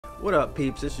What up,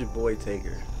 peeps? It's your boy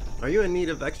Taker. Are you in need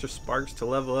of extra sparks to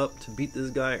level up to beat this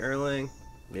guy Erlang?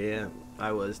 Yeah,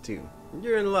 I was too.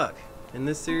 You're in luck. In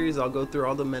this series, I'll go through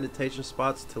all the meditation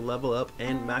spots to level up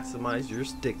and maximize your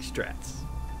stick strats.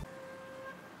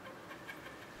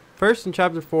 First, in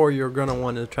Chapter 4, you're going to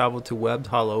want to travel to Webbed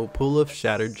Hollow, Pool of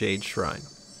Shattered Jade Shrine.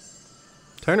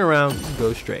 Turn around,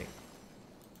 go straight.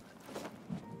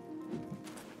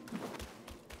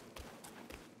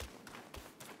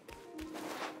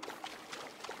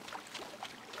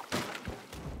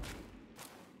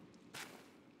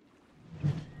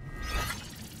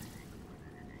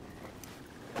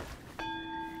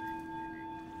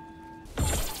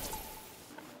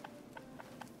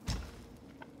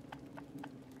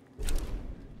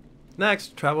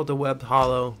 Next, travel to Webbed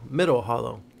Hollow, Middle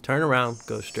Hollow. Turn around,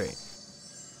 go straight.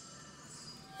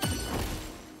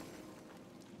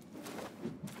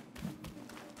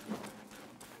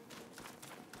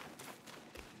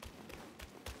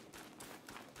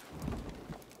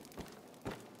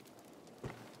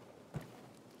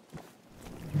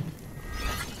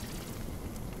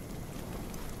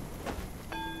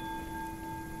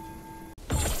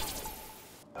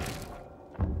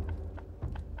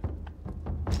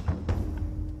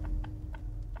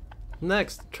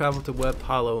 Next, travel to Webbed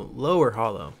Hollow, Lower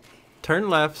Hollow. Turn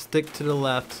left, stick to the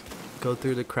left, go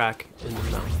through the crack in the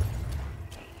mountain.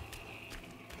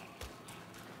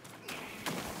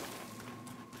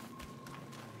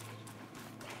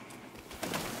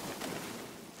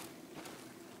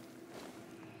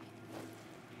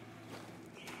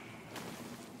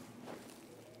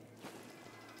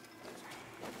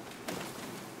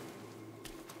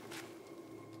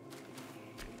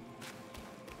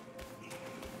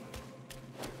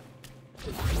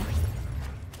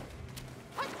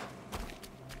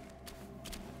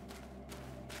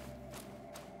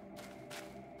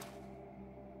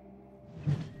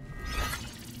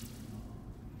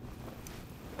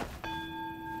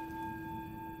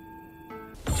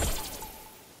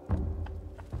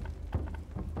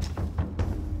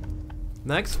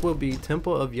 Next will be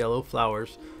Temple of Yellow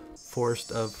Flowers,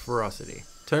 Forest of Ferocity.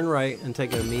 Turn right and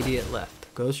take an immediate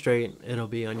left. Go straight, it'll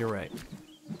be on your right.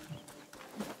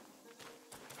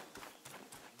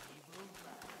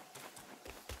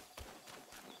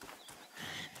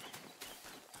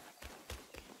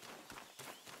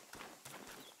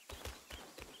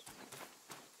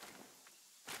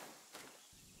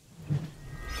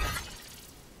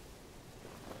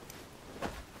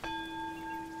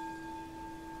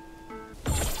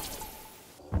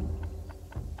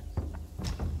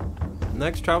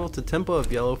 Next, travel to Temple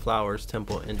of Yellow Flowers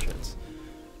Temple entrance.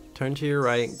 Turn to your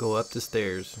right, go up the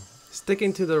stairs.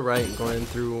 Sticking to the right, going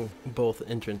through both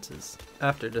entrances.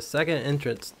 After the second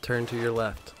entrance, turn to your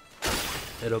left.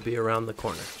 It'll be around the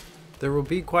corner. There will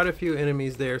be quite a few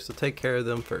enemies there, so take care of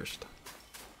them first.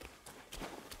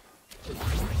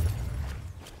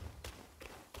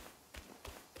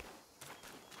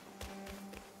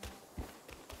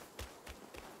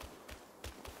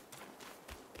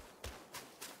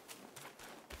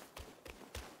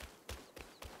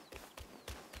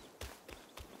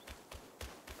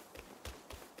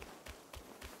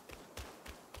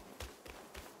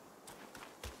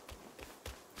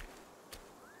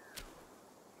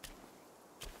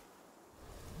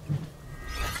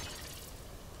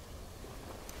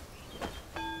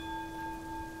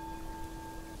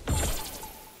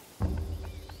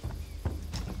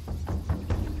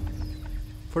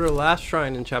 For the last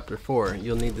shrine in Chapter 4,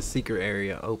 you'll need the secret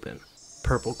area open,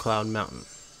 Purple Cloud Mountain.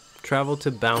 Travel to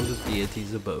Bounds of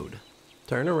Deity's Abode.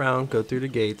 Turn around, go through the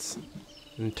gates,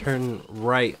 and turn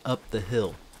right up the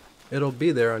hill. It'll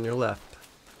be there on your left.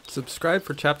 Subscribe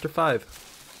for Chapter 5.